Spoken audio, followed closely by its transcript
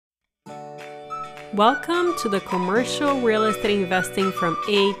Welcome to the Commercial Real Estate Investing from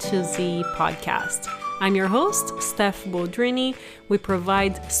A to Z podcast. I'm your host, Steph Boldrini. We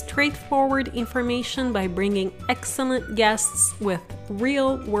provide straightforward information by bringing excellent guests with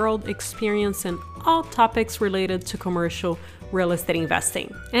real-world experience in all topics related to commercial real estate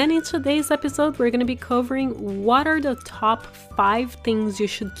investing. And in today's episode, we're going to be covering what are the top 5 things you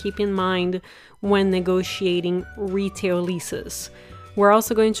should keep in mind when negotiating retail leases. We're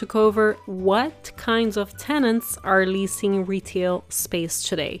also going to cover what kinds of tenants are leasing retail space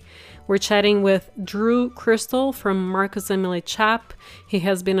today. We're chatting with Drew Crystal from Marcus & Millichap. He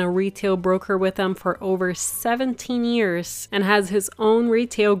has been a retail broker with them for over 17 years and has his own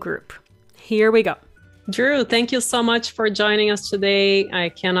retail group. Here we go. Drew, thank you so much for joining us today. I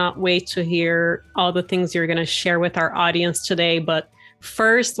cannot wait to hear all the things you're going to share with our audience today. But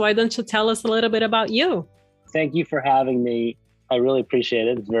first, why don't you tell us a little bit about you? Thank you for having me. I really appreciate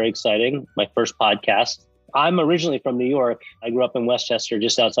it. It's very exciting. My first podcast. I'm originally from New York. I grew up in Westchester,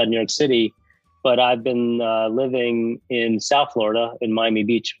 just outside New York City, but I've been living in South Florida, in Miami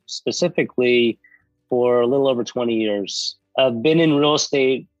Beach, specifically for a little over 20 years. I've been in real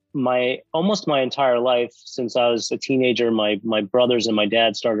estate almost my entire life. Since I was a teenager. My brothers and my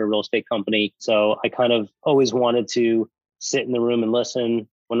dad started a real estate company. So I kind of always wanted to sit in the room and listen.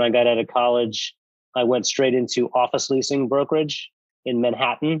 When I got out of college, I went straight into office leasing brokerage in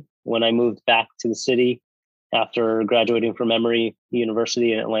Manhattan when I moved back to the city after graduating from Emory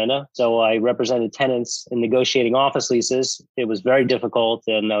University in Atlanta. So I represented tenants in negotiating office leases. It was very difficult,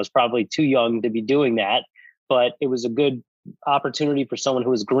 and I was probably too young to be doing that, but it was a good opportunity for someone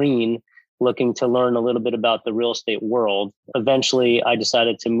who was green, looking to learn a little bit about the real estate world. Eventually, I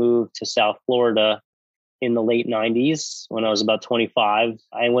decided to move to South Florida in the late 90s when I was about 25.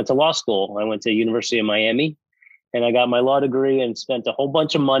 I went to law school. I went to University of Miami, and I got my law degree and spent a whole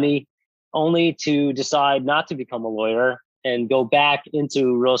bunch of money only to decide not to become a lawyer and go back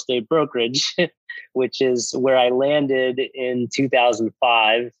into real estate brokerage, which is where I landed in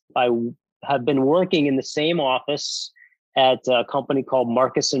 2005. I have been working in the same office at a company called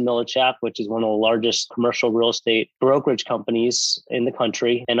Marcus & Millichap, which is one of the largest commercial real estate brokerage companies in the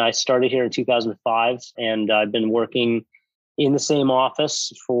country. And I started here in 2005, and I've been working in the same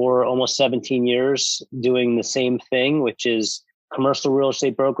office for almost 17 years, doing the same thing, which is commercial real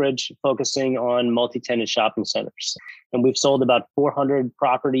estate brokerage, focusing on multi-tenant shopping centers. And we've sold about 400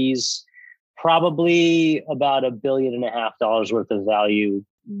 properties, probably about $1.5 billion worth of value.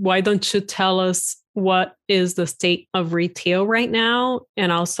 Why don't you tell us what is the state of retail right now?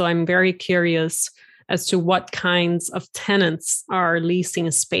 And also, I'm very curious as to what kinds of tenants are leasing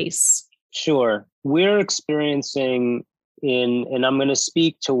space. Sure. We're experiencing and I'm going to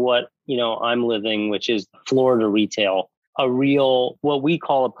speak to what, I'm living, which is Florida retail, a real, what we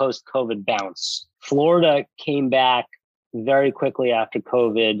call a post-COVID bounce. Florida came back very quickly after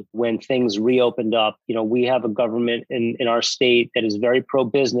COVID when things reopened up. We have a government in our state that is very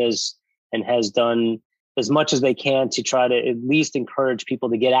pro-business and has done as much as they can to try to at least encourage people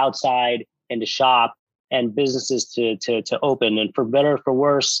to get outside and to shop and businesses to open. And for better or for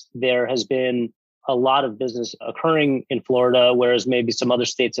worse, there has been a lot of business occurring in Florida, whereas maybe some other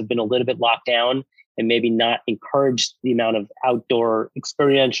states have been a little bit locked down and maybe not encouraged the amount of outdoor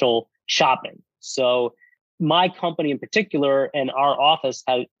experiential shopping. So my company in particular and our office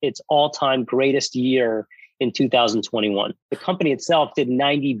had its all-time greatest year in 2021. The company itself did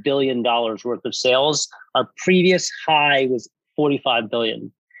 $90 billion worth of sales. Our previous high was $45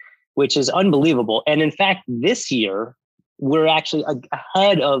 billion, which is unbelievable. And in fact, this year, we're actually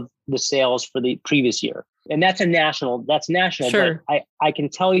ahead of the sales for the previous year. And that's national. Sure. But I can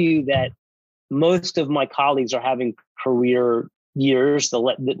tell you that most of my colleagues are having career years, the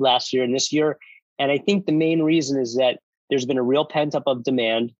last year and this year. And I think the main reason is that there's been a real pent up of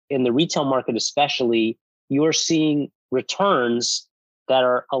demand in the retail market, especially. You're seeing returns that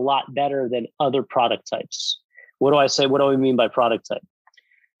are a lot better than other product types. What do I say? What do I mean by product type?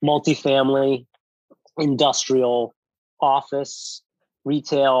 Multifamily, industrial, office,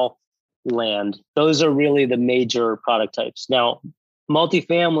 retail, land. Those are really the major product types. Now,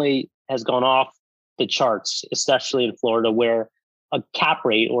 multifamily has gone off the charts, especially in Florida, where a cap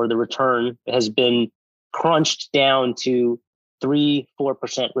rate or the return has been crunched down to 3-4%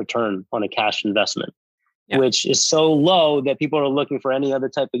 return on a cash investment. Yeah. Which is so low that people are looking for any other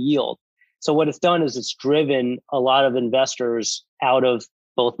type of yield. So what it's done is it's driven a lot of investors out of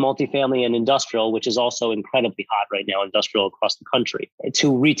both multifamily and industrial, which is also incredibly hot right now, industrial across the country,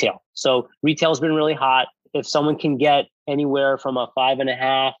 to retail. So retail has been really hot. If someone can get anywhere from a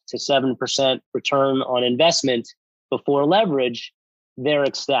 5.5% to 7% return on investment before leverage, they're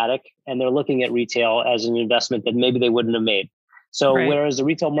ecstatic and they're looking at retail as an investment that maybe they wouldn't have made. So Right. whereas the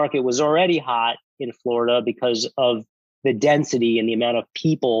retail market was already hot in Florida because of the density and the amount of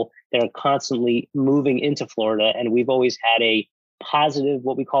people that are constantly moving into Florida, and we've always had a positive,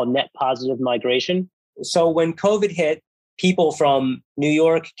 what we call net positive migration. So when COVID hit, people from New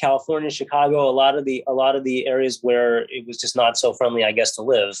York, California, Chicago, a lot of the areas where it was just not so friendly, I guess, to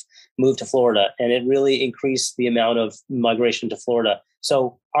live, moved to Florida, and it really increased the amount of migration to Florida.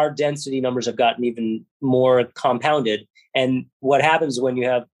 So our density numbers have gotten even more compounded. And what happens when you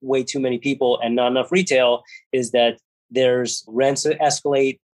have way too many people and not enough retail is that there's rents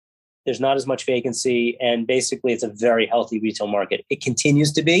escalate, there's not as much vacancy, and basically it's a very healthy retail market. It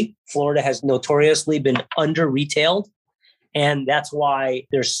continues to be. Florida has notoriously been under-retailed, and that's why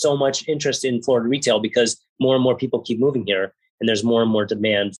there's so much interest in Florida retail, because more and more people keep moving here, and there's more and more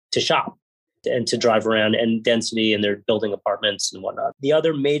demand to shop and to drive around, and density, and they're building apartments and whatnot. The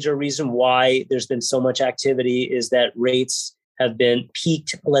other major reason why there's been so much activity is that rates have been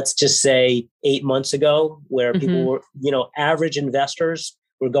peaked, let's just say 8 months ago, where people were, average investors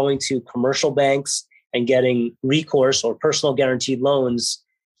were going to commercial banks and getting recourse or personal guaranteed loans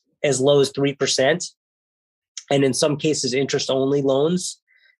as low as 3%. And in some cases, interest only loans.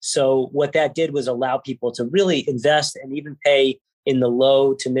 So what that did was allow people to really invest and even pay in the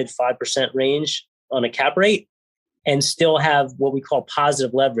low to mid 5% range on a cap rate and still have what we call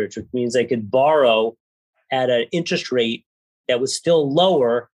positive leverage, which means they could borrow at an interest rate that was still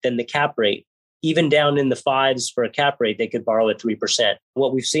lower than the cap rate. Even down in the fives for a cap rate, they could borrow at 3%.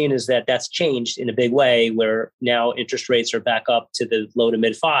 What we've seen is that that's changed in a big way, where now interest rates are back up to the low to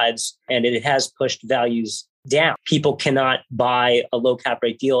mid fives, and it has pushed values down. People cannot buy a low cap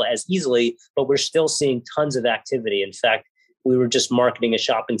rate deal as easily, but we're still seeing tons of activity. In fact, we were just marketing a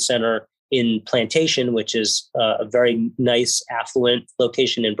shopping center in Plantation, which is a very nice, affluent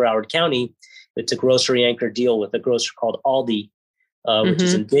location in Broward County. It's a grocery anchor deal with a grocer called Aldi, which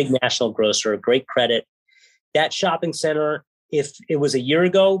is a big national grocer, great credit. That shopping center, if it was a year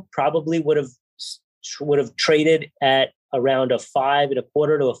ago, probably would have traded at around a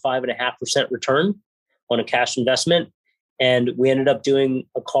 5.25% to a 5.5% return on a cash investment. And we ended up doing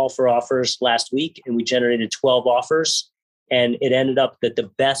a call for offers last week, and we generated 12 offers. And it ended up that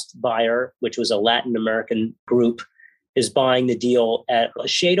the best buyer, which was a Latin American group, is buying the deal at a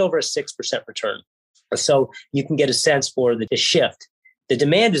shade over a 6% return. So you can get a sense for the shift. The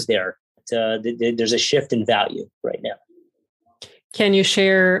demand is there. There's a shift in value right now. Can you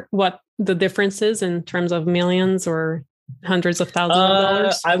share what the difference is in terms of millions or hundreds of thousands of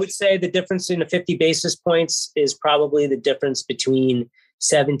dollars? I would say the difference in the 50 basis points is probably the difference between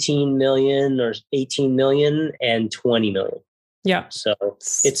 17 million or 18 million and 20 million. Yeah. So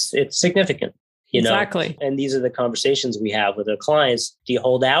it's significant. Exactly. And these are the conversations we have with our clients. Do you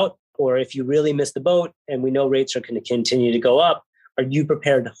hold out? Or if you really miss the boat and we know rates are going to continue to go up, are you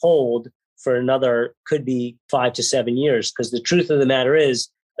prepared to hold for another, could be 5 to 7 years? Because the truth of the matter is,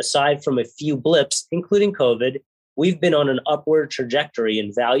 aside from a few blips, including COVID, we've been on an upward trajectory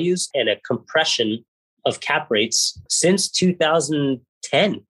in values and a compression of cap rates since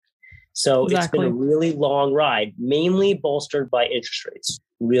 2010. So It's been a really long ride, mainly bolstered by interest rates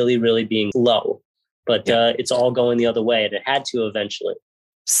really, really being low. But it's all going the other way, and it had to eventually.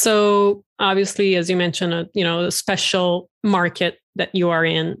 So obviously, as you mentioned, a special market that you are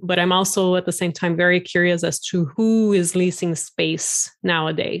in, but I'm also at the same time very curious as to who is leasing space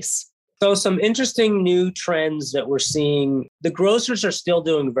nowadays. So some interesting new trends that we're seeing. The grocers are still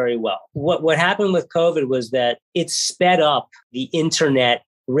doing very well. What happened with COVID was that it sped up the internet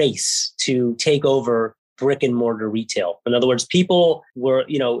race to take over brick and mortar retail. In other words, people were,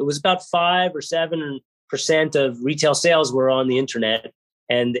 it was about 5 or 7% of retail sales were on the internet.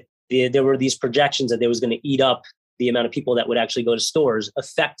 And there were these projections that they was going to eat up the amount of people that would actually go to stores,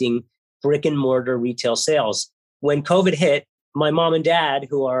 affecting brick and mortar retail sales. When COVID hit, my mom and dad,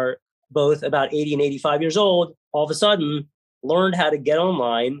 who are both about 80 and 85 years old, all of a sudden learned how to get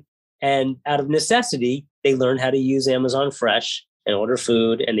online. And out of necessity, they learned how to use Amazon Fresh and order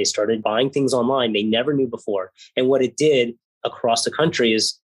food. And they started buying things online they never knew before. And what it did across the country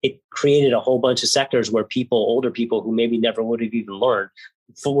is it created a whole bunch of sectors where older people who maybe never would have even learned,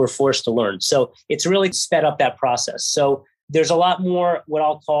 were forced to learn. So it's really sped up that process. So there's a lot more what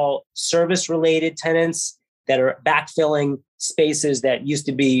I'll call service-related tenants that are backfilling spaces that used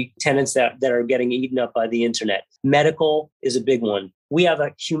to be tenants that are getting eaten up by the internet. Medical is a big one. We have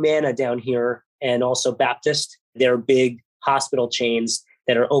a Humana down here and also Baptist. They're big hospital chains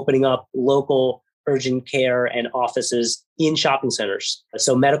that are opening up local urgent care and offices in shopping centers.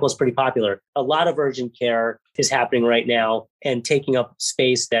 So medical is pretty popular. A lot of urgent care is happening right now and taking up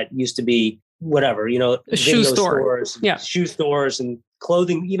space that used to be whatever, A shoe video store. stores, Yeah. shoe stores and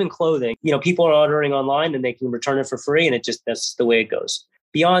clothing, even clothing. People are ordering online and they can return it for free. And that's the way it goes.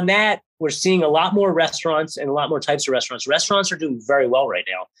 Beyond that, we're seeing a lot more restaurants and a lot more types of restaurants. Restaurants are doing very well right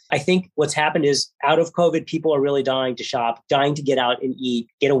now. I think what's happened is out of COVID, people are really dying to shop, dying to get out and eat,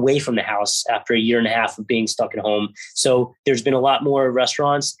 get away from the house after a year and a half of being stuck at home. So there's been a lot more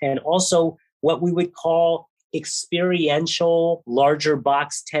restaurants and also what we would call experiential, larger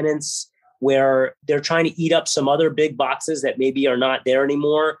box tenants where they're trying to eat up some other big boxes that maybe are not there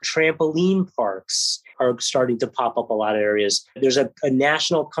anymore. Trampoline parks are starting to pop up a lot of areas. There's a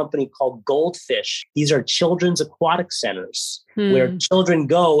national company called Goldfish. These are children's aquatic centers where children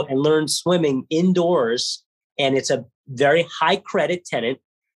go and learn swimming indoors. And it's a very high credit tenant.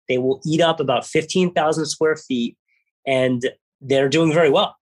 They will eat up about 15,000 square feet. And they're doing very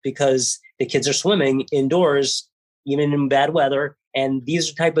well because the kids are swimming indoors, even in bad weather. And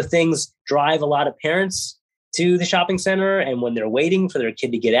these type of things drive a lot of parents to the shopping center. And when they're waiting for their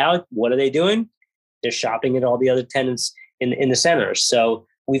kid to get out, what are they doing? They're shopping at all the other tenants in the center. So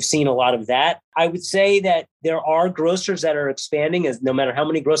we've seen a lot of that. I would say that there are grocers that are expanding, as no matter how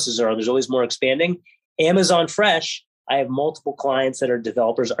many grocers there are, there's always more expanding. Amazon Fresh, I have multiple clients that are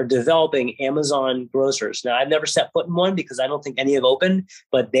developers, are developing Amazon grocers. Now, I've never set foot in one because I don't think any have opened,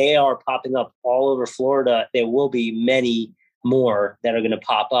 but they are popping up all over Florida. There will be many more that are going to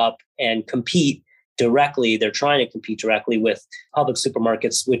pop up and compete directly. They're trying to compete directly with Public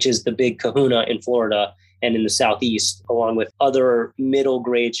supermarkets, which is the big kahuna in Florida and in the Southeast, along with other middle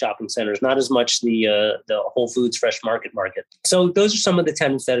grade shopping centers, not as much the Whole Foods Fresh Market. So those are some of the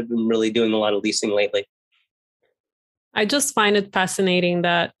tenants that have been really doing a lot of leasing lately. I just find it fascinating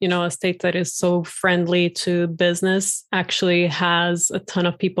that, a state that is so friendly to business actually has a ton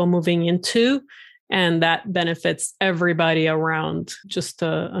of people moving into, and that benefits everybody around. Just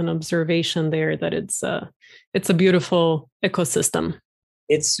an observation there that it's a beautiful ecosystem.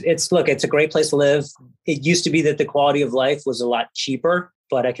 It's a great place to live. It used to be that the quality of life was a lot cheaper,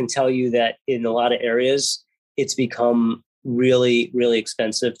 but I can tell you that in a lot of areas, it's become really, really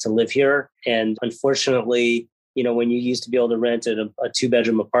expensive to live here. And unfortunately, when you used to be able to rent a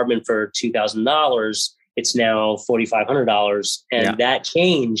 2-bedroom apartment for $2,000, it's now $4,500. And that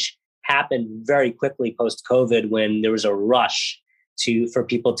change happened very quickly post-COVID when there was a rush for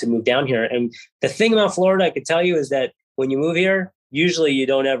people to move down here. And the thing about Florida, I could tell you, is that when you move here, usually you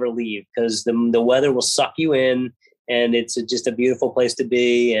don't ever leave because the weather will suck you in, and it's just a beautiful place to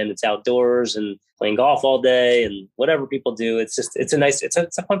be, and it's outdoors and playing golf all day and whatever people do. It's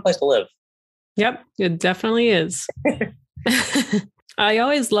a fun place to live. Yep, it definitely is. I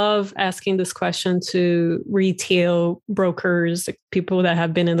always love asking this question to retail brokers, people that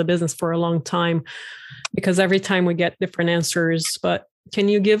have been in the business for a long time, because every time we get different answers. But can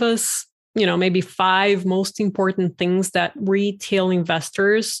you give us, maybe 5 most important things that retail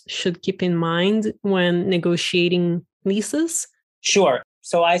investors should keep in mind when negotiating leases? Sure.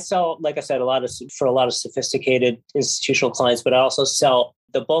 So I sell, like I said, for a lot of sophisticated institutional clients, but I also sell,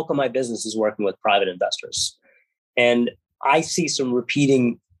 the bulk of my business is working with private investors. And I see some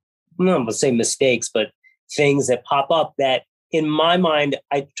repeating, I'm not going to say mistakes, but things that pop up that in my mind,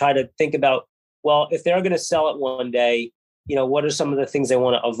 I try to think about, well, if they're going to sell it one day, what are some of the things they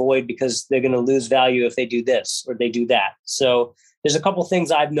want to avoid because they're going to lose value if they do this or they do that. So there's a couple of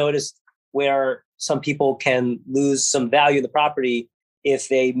things I've noticed where some people can lose some value of the property if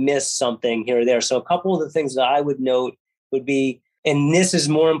they miss something here or there. So a couple of the things that I would note would be, and this is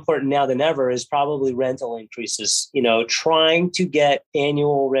more important now than ever, is probably rental increases. Trying to get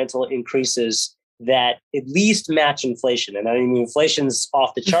annual rental increases that at least match inflation. And I mean, inflation's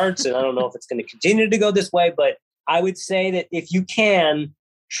off the charts, and I don't know if it's going to continue to go this way, but I would say that if you can,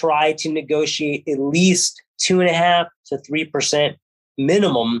 try to negotiate at least 2.5% to 3%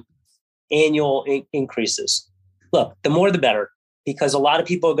 minimum annual increases. Look, the more the better, because a lot of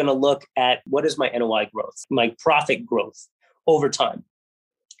people are going to look at what is my NOI growth, my profit growth over time.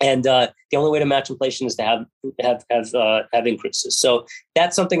 And the only way to match inflation is to have increases. So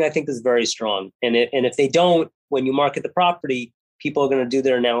that's something I think is very strong. And if they don't, when you market the property, people are going to do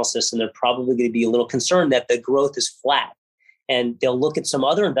their analysis and they're probably going to be a little concerned that the growth is flat. And they'll look at some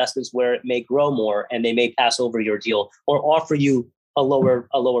other investments where it may grow more, and they may pass over your deal or offer you a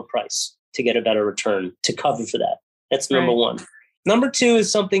lower price to get a better return to cover for that. That's number one. Number 2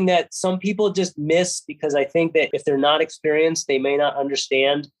 is something that some people just miss, because I think that if they're not experienced, they may not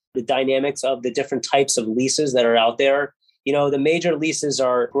understand the dynamics of the different types of leases that are out there. The major leases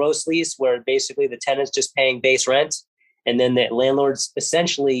are gross lease, where basically the tenant's just paying base rent, and then the landlord's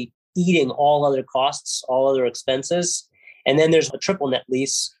essentially eating all other costs, all other expenses. And then there's a triple net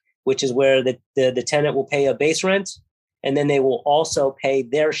lease, which is where the tenant will pay a base rent, and then they will also pay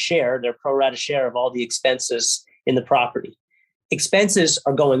their share, their pro rata share of all the expenses in the property. Expenses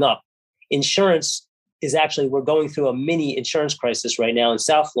are going up. Insurance is actually, we're going through a mini insurance crisis right now in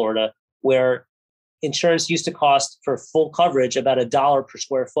South Florida, where insurance used to cost for full coverage about $1 per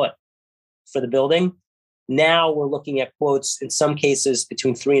square foot for the building. Now we're looking at quotes in some cases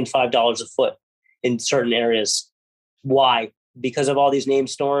between $3 and $5 a foot in certain areas. Why? Because of all these named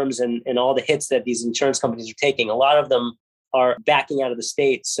storms and all the hits that these insurance companies are taking. A lot of them are backing out of the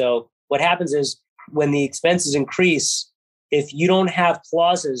state. So what happens is when the expenses increase, if you don't have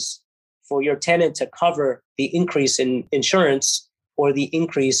clauses for your tenant to cover the increase in insurance or the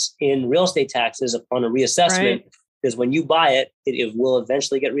increase in real estate taxes upon a reassessment, because when you buy it, it will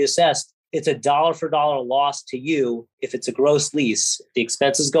eventually get reassessed. It's a dollar for dollar loss to you if it's a gross lease. If the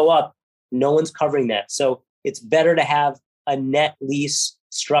expenses go up, no one's covering that. So it's better to have a net lease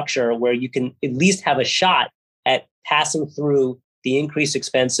structure where you can at least have a shot at passing through the increased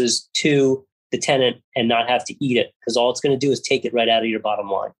expenses to the tenant and not have to eat it, because all it's going to do is take it right out of your bottom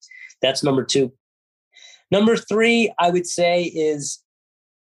line. That's number 2. Number 3, I would say, is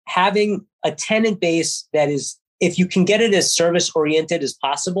having a tenant base that is, if you can get it as service oriented as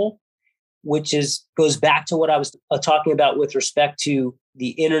possible, which goes back to what I was talking about with respect to the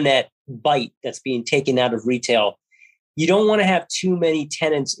internet bite that's being taken out of retail. You don't want to have too many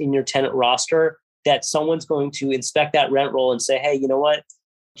tenants in your tenant roster that someone's going to inspect that rent roll and say, hey, you know what?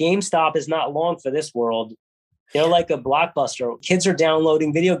 GameStop is not long for this world. They're like a Blockbuster. Kids are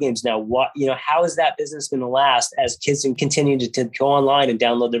downloading video games now. How is that business going to last as kids continue to go online and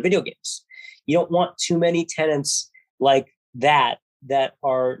download their video games? You don't want too many tenants like that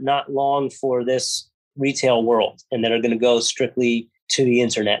are not long for this retail world and that are going to go strictly to the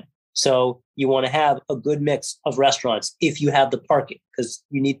internet. So you want to have a good mix of restaurants if you have the parking, because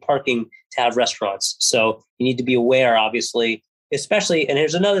you need parking to have restaurants. So you need to be aware, obviously, especially, and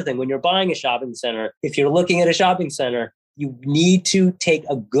here's another thing, when you're buying a shopping center, if you're looking at a shopping center, you need to take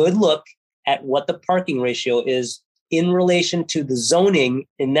a good look at what the parking ratio is in relation to the zoning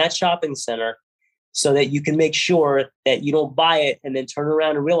in that shopping center, so that you can make sure that you don't buy it and then turn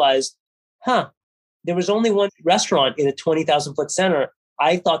around and realize, there was only one restaurant in a 20,000 foot center.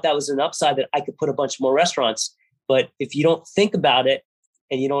 I thought that was an upside that I could put a bunch more restaurants. But if you don't think about it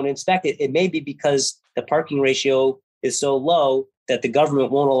and you don't inspect it, it may be because the parking ratio is so low that the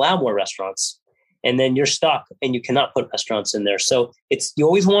government won't allow more restaurants. And then you're stuck and you cannot put restaurants in there. So you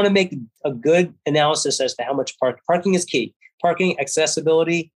always want to make a good analysis as to how much parking is key. Parking,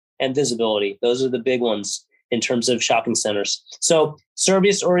 accessibility, and visibility. Those are the big ones in terms of shopping centers. So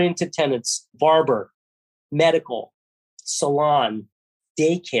service-oriented tenants, barber, medical, salon,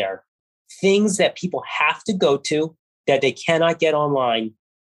 daycare, things that people have to go to that they cannot get online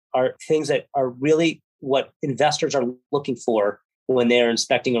are things that are really what investors are looking for when they're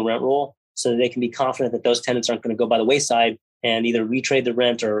inspecting a rent roll, so that they can be confident that those tenants aren't going to go by the wayside and either retrade the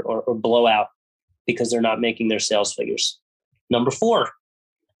rent or blow out because they're not making their sales figures. Number 4,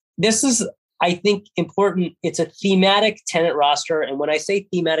 this is, I think, important. It's a thematic tenant roster. And when I say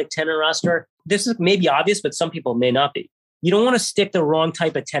thematic tenant roster, this is maybe obvious, but some people may not be. You don't want to stick the wrong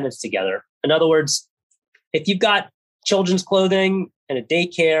type of tenants together. In other words, if you've got children's clothing and a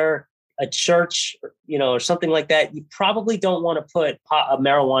daycare, a church, or something like that, you probably don't want to put a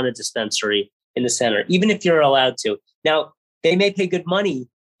marijuana dispensary in the center, even if you're allowed to. Now, they may pay good money,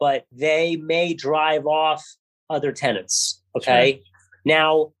 but they may drive off other tenants. Okay. Sure.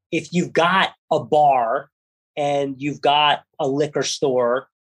 Now, if you've got a bar and you've got a liquor store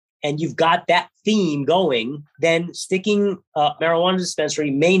and you've got that theme going, then sticking a marijuana dispensary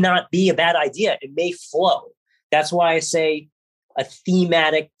may not be a bad idea. It may flow. That's why I say a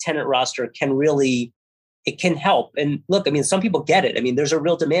thematic tenant roster it can help. And look, some people get it. There's a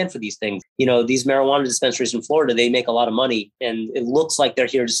real demand for these things. These marijuana dispensaries in Florida, they make a lot of money and it looks like they're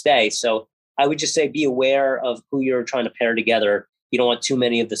here to stay. So I would just say be aware of who you're trying to pair together. You don't want too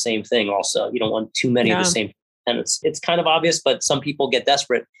many of the same thing also. You don't want too many of the same tenants. It's kind of obvious, but some people get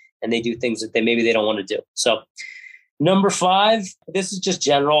desperate and they do things that maybe they don't want to do. So number 5, this is just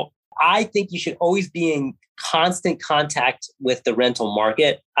general. I think you should always be in constant contact with the rental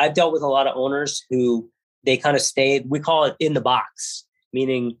market. I've dealt with a lot of owners who they kind of we call it in the box,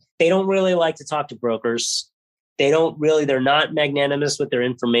 meaning they don't really like to talk to brokers. They're not magnanimous with their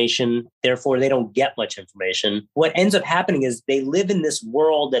information. Therefore, they don't get much information. What ends up happening is they live in this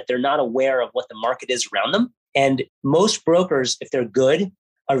world that they're not aware of what the market is around them. And most brokers, if they're good,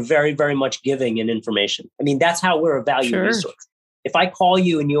 are very, very much giving in information. I mean, that's how we're a value resource. If I call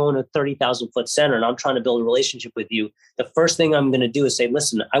you and you own a 30,000 foot center and I'm trying to build a relationship with you, the first thing I'm going to do is say,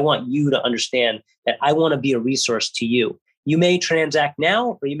 listen, I want you to understand that I want to be a resource to you. You may transact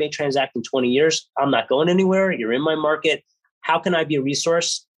now or you may transact in 20 years. I'm not going anywhere. You're in my market. How can I be a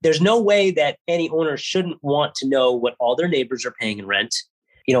resource? There's no way that any owner shouldn't want to know what all their neighbors are paying in rent,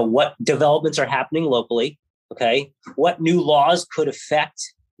 what developments are happening locally, okay? What new laws could affect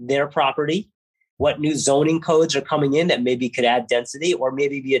their property, what new zoning codes are coming in that maybe could add density or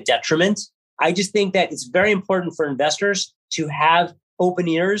maybe be a detriment. I just think that it's very important for investors to have open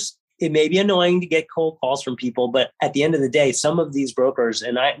ears. It may be annoying to get cold calls from people, but at the end of the day, some of these brokers,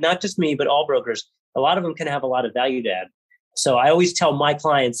 and not just me, but all brokers, a lot of them can have a lot of value to add. So I always tell my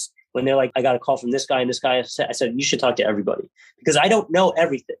clients when they're like, I got a call from this guy and this guy, I said, you should talk to everybody because I don't know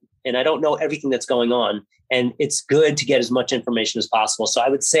everything and I don't know everything that's going on. And it's good to get as much information as possible. So I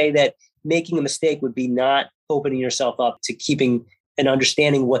would say that making a mistake would be not opening yourself up to keeping and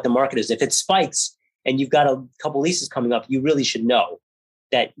understanding what the market is. If it spikes and you've got a couple leases coming up, you really should know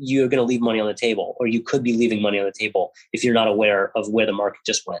that you're going to leave money on the table, or you could be leaving money on the table if you're not aware of where the market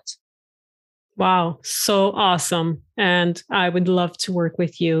just went. Wow, so awesome. And I would love to work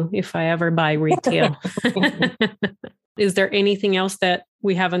with you if I ever buy retail. Is there anything else that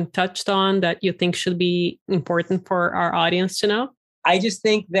we haven't touched on that you think should be important for our audience to know? I just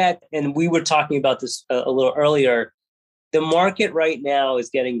think that, and we were talking about this a little earlier, the market right now is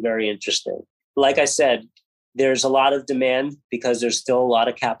getting very interesting. Like I said, there's a lot of demand because there's still a lot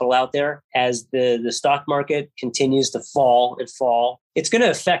of capital out there. As the stock market continues to fall and fall, it's going to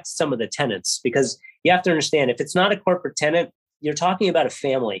affect some of the tenants because you have to understand, if it's not a corporate tenant, you're talking about a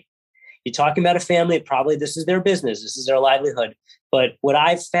family. You're talking about a family, probably this is their business, this is their livelihood. But what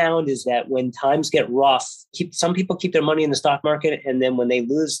I've found is that when times get rough, some people keep their money in the stock market, and then when they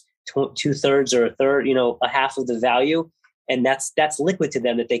lose 2/3 or a third, a half of the value, and that's liquid to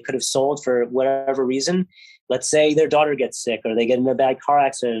them that they could have sold for whatever reason. Let's say their daughter gets sick or they get in a bad car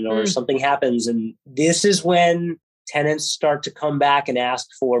accident or something happens. And this is when tenants start to come back and ask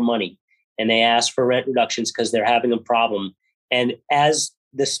for money, and they ask for rent reductions because they're having a problem. And as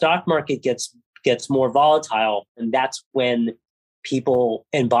the stock market gets more volatile, and that's when people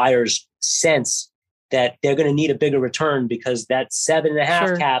and buyers sense that they're going to need a bigger return because that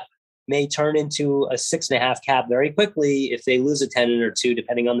 7.5 cap may turn into a 6.5 cap very quickly if they lose a tenant or two,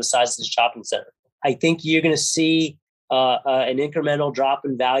 depending on the size of the shopping center. I think you're going to see an incremental drop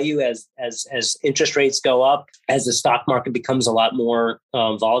in value as interest rates go up, as the stock market becomes a lot more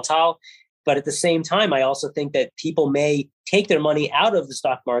volatile. But at the same time, I also think that people may take their money out of the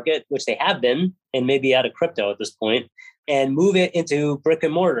stock market, which they have been, and maybe out of crypto at this point, and move it into brick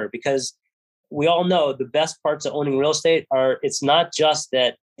and mortar, because we all know the best parts of owning real estate are, it's not just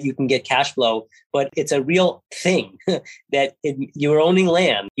that you can get cash flow, but it's a real thing that you're owning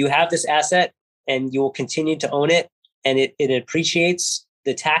land. You have this asset and you will continue to own it, and it appreciates.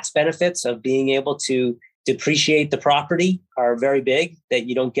 The tax benefits of being able to depreciate the property are very big that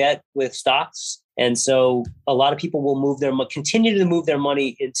you don't get with stocks. And so a lot of people will continue to move their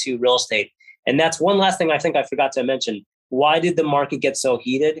money into real estate. And that's one last thing I think I forgot to mention. Why did the market get so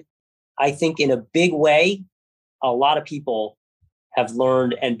heated? I think in a big way, a lot of people have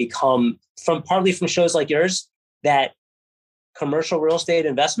learned and become, partly from shows like yours, that commercial real estate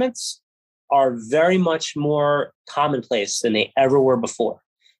investments are very much more commonplace than they ever were before.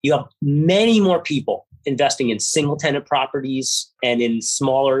 You have many more people investing in single tenant properties and in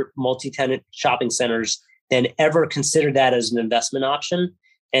smaller multi-tenant shopping centers than ever considered that as an investment option.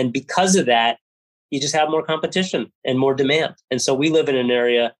 And because of that, you just have more competition and more demand. And so we live in an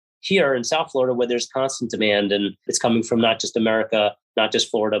area here in South Florida where there's constant demand, and it's coming from not just America, not just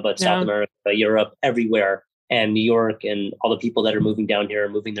Florida, but South America, Europe, everywhere, and New York, and all the people that are moving down here are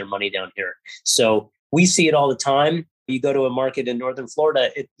moving their money down here. So we see it all the time. You go to a market in Northern Florida,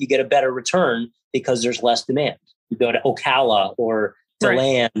 you get a better return because there's less demand. You go to Ocala or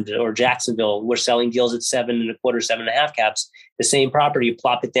DeLand or Jacksonville, we're selling deals at 7.25, 7.5 caps. The same property, you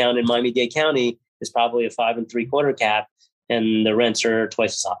plop it down in Miami-Dade County, is probably a 5.75 cap, and the rents are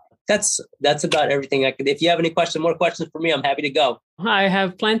twice as high. That's about everything I could. If you have any more questions for me, I'm happy to go. I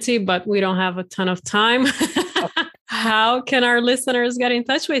have plenty, but we don't have a ton of time. How can our listeners get in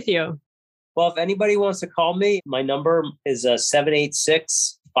touch with you? Well, if anybody wants to call me, my number is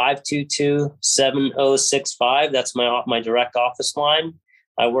 786-522-7065. That's my direct office line.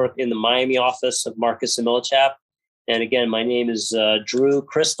 I work in the Miami office of Marcus & Millichap. And again, my name is Drew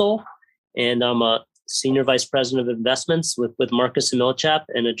Crystal, and I'm a Senior Vice President of Investments with Marcus and Milchap,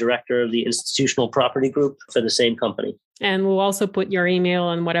 and a Director of the Institutional Property Group for the same company. And we'll also put your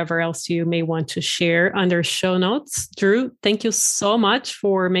email and whatever else you may want to share under show notes. Drew, thank you so much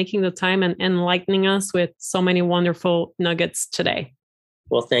for making the time and enlightening us with so many wonderful nuggets today.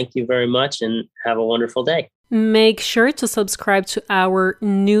 Well, thank you very much and have a wonderful day. Make sure to subscribe to our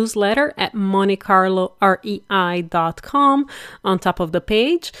newsletter at montecarlorei.com on top of the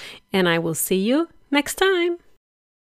page, and I will see you next time.